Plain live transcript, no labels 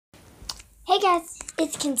Hey guys,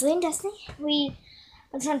 it's Kinsley and Destiny.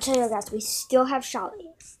 I'm trying to tell you guys, we still have Shyla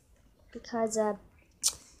because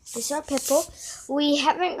this is our pitbull. We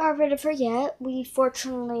haven't got rid of her yet. We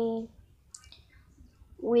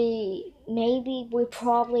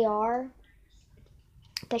probably are.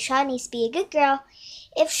 But Shyla needs to be a good girl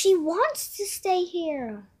if she wants to stay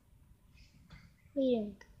here. What do you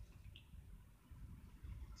think?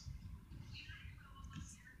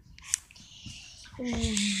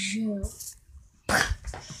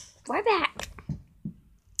 We're back.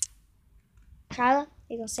 Shyla,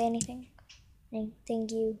 you gonna say anything? Anything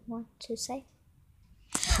you want to say?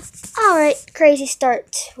 Alright, crazy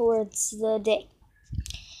start towards the day.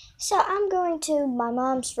 So I'm going to my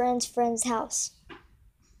mom's friend's house.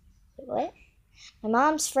 Wait, what? My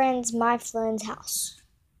mom's my friend's house.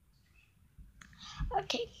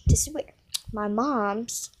 Okay, this is weird. My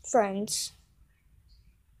mom's friend's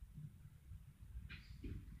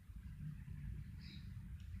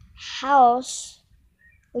house.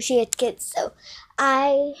 Well, she had kids, so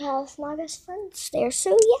I have my best friends there.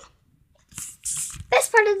 So yeah,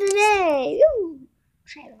 best part of the day. Ooh,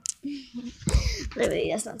 literally,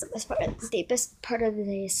 that's not the best part of the day. Best part of the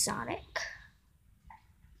day is Sonic.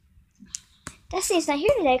 Destiny's not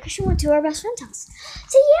here today because she went to our best friend's house.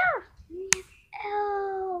 So yeah,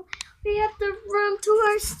 we have the room to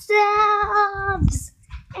ourselves.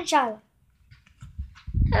 And Shyla,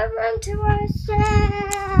 a room to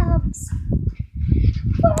ourselves.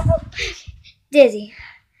 Whoa. Dizzy.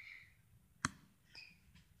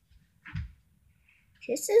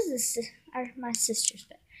 This is my sister's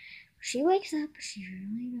bed. She wakes up, she's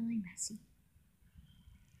really messy.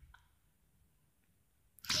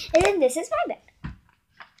 And then this is my bed.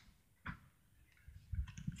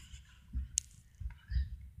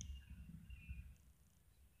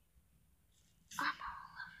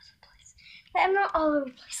 I'm not all over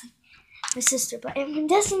the place like my sister, but when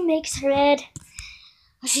Destiny makes her bed,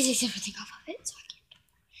 she takes everything off of it, so I can't.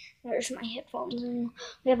 There's my headphones, and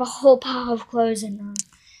we have a whole pile of clothes, and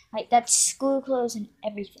that's school clothes and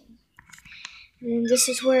everything. And then this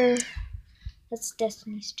is that's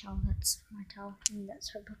Destiny's towel, that's my towel, and that's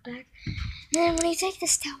her book bag. And then when you take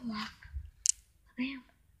this towel off, bam,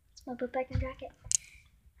 it's my book bag and jacket.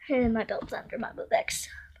 And then my belt's under my book bags,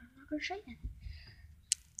 but I'm not going to show you.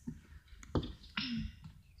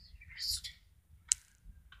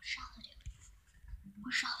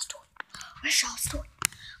 Where's Shaw's toy? Where's Shaw's toy?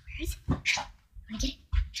 Where is it? Shaw, wanna get it?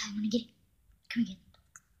 Shaw, wanna get it? Come get it.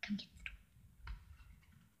 Come get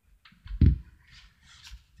the toy.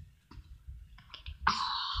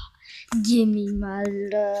 Oh, give me my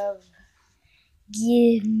love.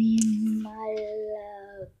 Give me my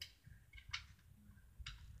love.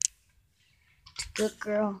 It's a good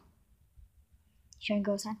girl. You trying to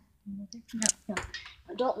go outside? No.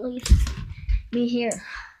 Don't leave me here.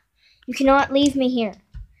 You cannot leave me here.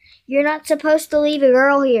 You're not supposed to leave a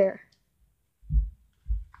girl here.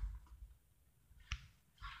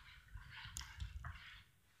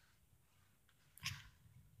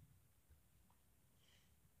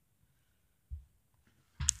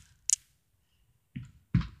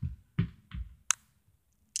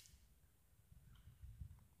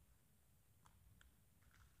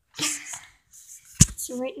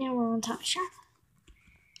 So right now we're on top of Shyla.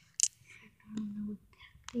 I don't know what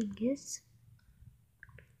that thing is.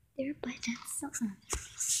 There, but that's not there.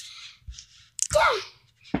 Yeah!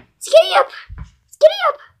 Skitty up! Skitty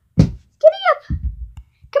up! Skitty up!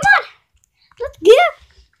 Come on! Let's get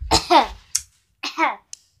up!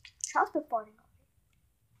 Shaw's been farting.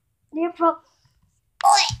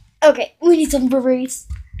 Okay, we need some Febreze.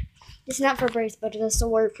 It's not Febreze, but it's the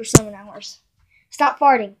word for 7 hours. Stop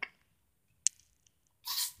farting.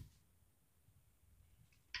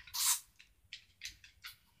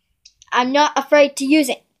 I'm not afraid to use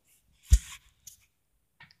it.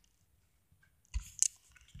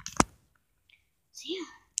 So yeah,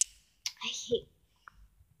 I hate.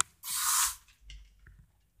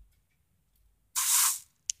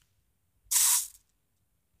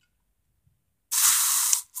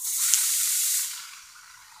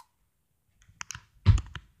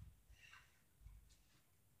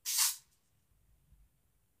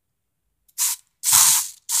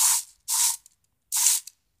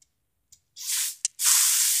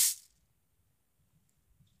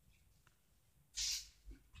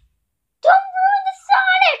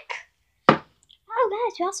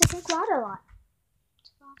 You also drink water a lot.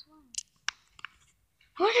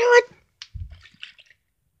 I wonder what.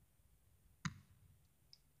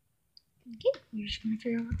 Okay, we're just gonna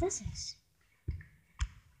figure out what this is.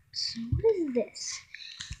 So what is this?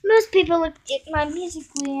 Most people looked at my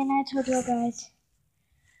Musically, and I told you guys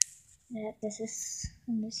that this is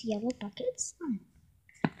in this yellow bucket. It's fine.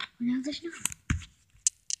 Now there's no.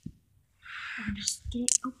 I can just get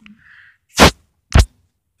it open.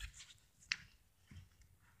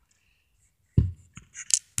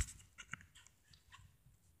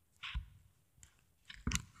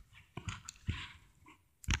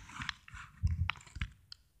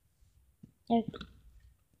 There.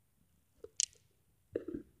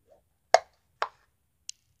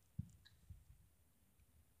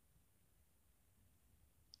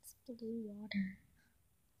 It's blue water.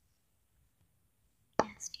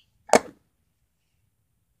 Nasty.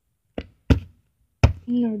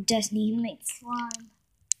 No, Destiny made slime.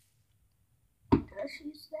 Let's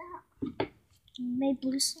use that. Made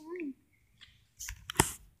blue slime.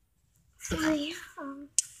 I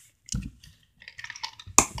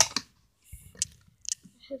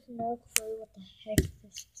have no clue what the heck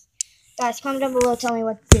this is. Guys, comment down below, tell me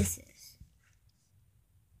what this is.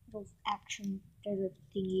 Little action figure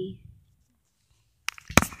thingy.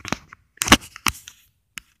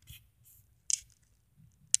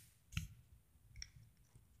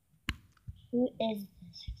 Who is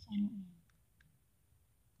this? I don't know.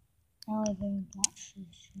 I don't even watch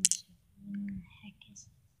this show, so where the heck is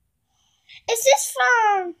this? Is this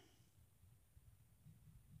from?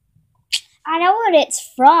 I know what it's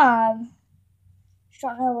from. I just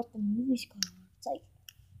don't know what the movie's called. It's like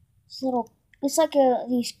this little. It's like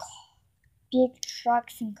these big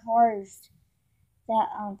trucks and cars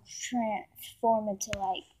that transform into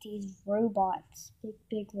like these robots,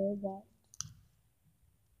 big robots.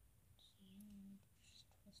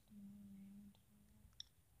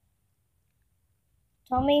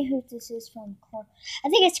 Tell me who this is from. I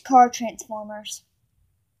think it's Car Transformers.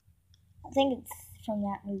 I think it's from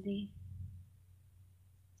that movie.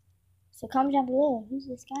 So comment down below who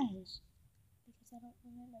this guy is, because I don't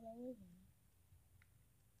remember the movie.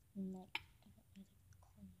 And like, I don't know the car,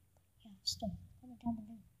 but yeah, still comment down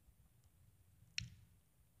below.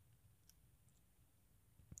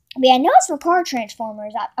 I mean, I know it's for Car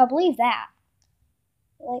Transformers. I believe that.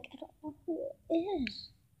 Like, I don't know who it is.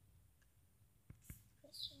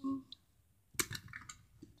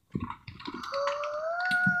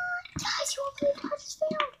 Guys, you won't believe what I just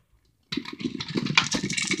found.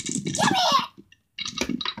 Give me it!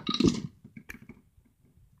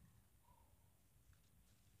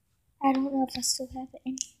 I don't know if I still have it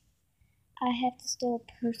in. I have to still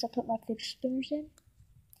purse. I put my fidget spinners in.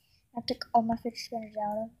 I took all my fidget spinners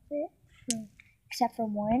out of it, except for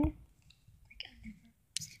one. Like, I never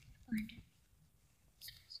was able to find it.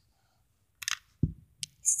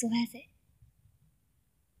 Still has it.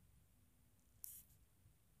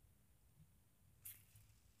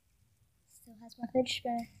 Still has my fidget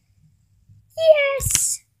spinner.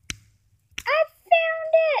 Yes! I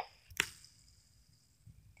found it!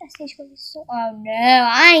 Destiny's gonna be so. Oh no,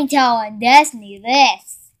 I ain't telling Destiny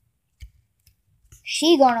this.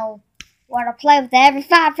 She gonna wanna play with it every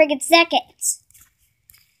 5 freaking seconds.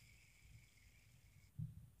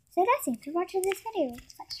 So that's it for watching this video.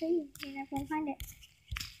 It's like for you. You're never gonna find it.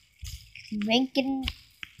 Rankin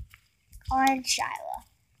on Shyla.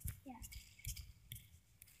 Yeah.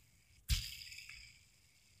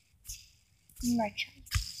 Merchant.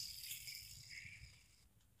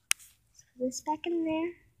 Put this back in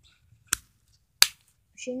there.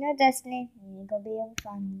 She know Destiny. You ain't gonna be able to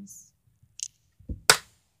find this. Yeah.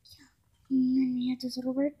 And then we have this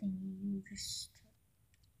little bird thing. You just.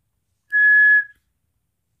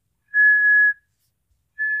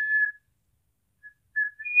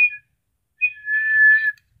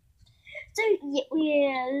 So yeah,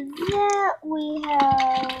 we have.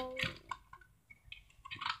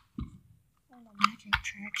 Oh, no, magic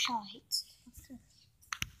track. Shaw hates. What's this?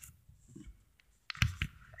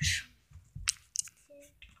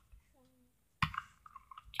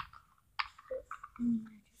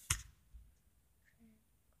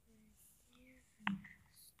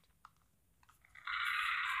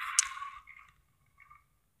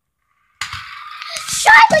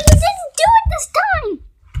 Shyla, you didn't do it this time!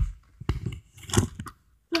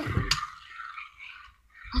 Yeah.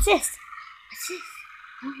 What's this? What's this?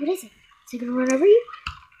 Oh, what is it? Is it gonna run over you?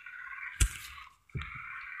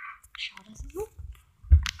 Shaw doesn't know.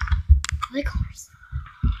 I like cars.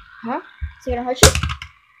 Huh? Is it gonna hurt you? Is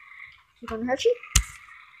it gonna hurt you?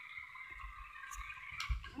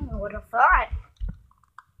 I would have thought.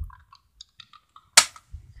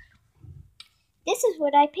 This is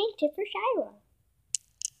what I painted for Shyla.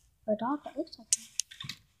 A dog that looks like that.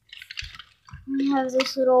 We have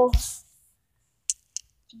this little.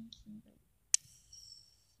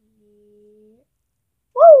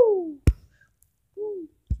 Woo! Woo!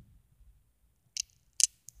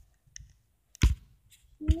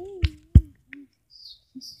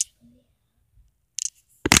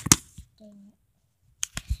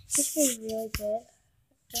 Used to be really good at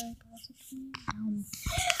throwing balls at me.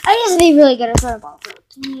 I used to be really good at throwing balls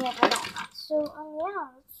at me, but I don't know. So, yeah,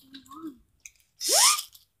 let's move on.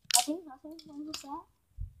 Nothing. What was that?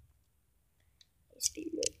 I used to be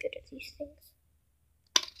really good at these things.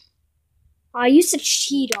 I used to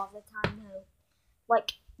cheat all the time, though.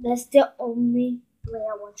 Like, that's the only way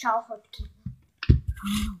I want childhood to keep.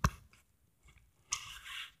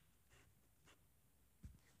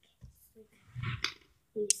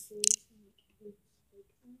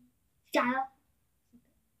 Shyla.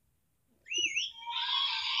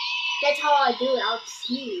 That's how I do it. I'll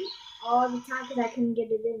cheat all the time because I couldn't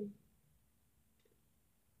get it in.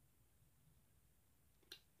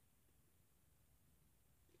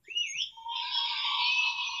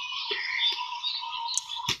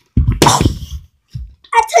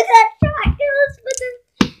 I took that shot. It was with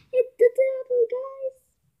the devil, guys.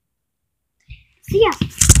 See ya.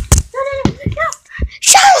 No.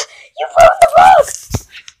 Shyla, you broke the rope.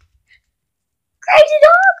 Crazy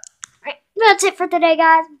dog. Alright, that's it for today,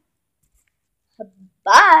 guys.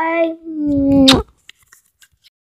 Bye.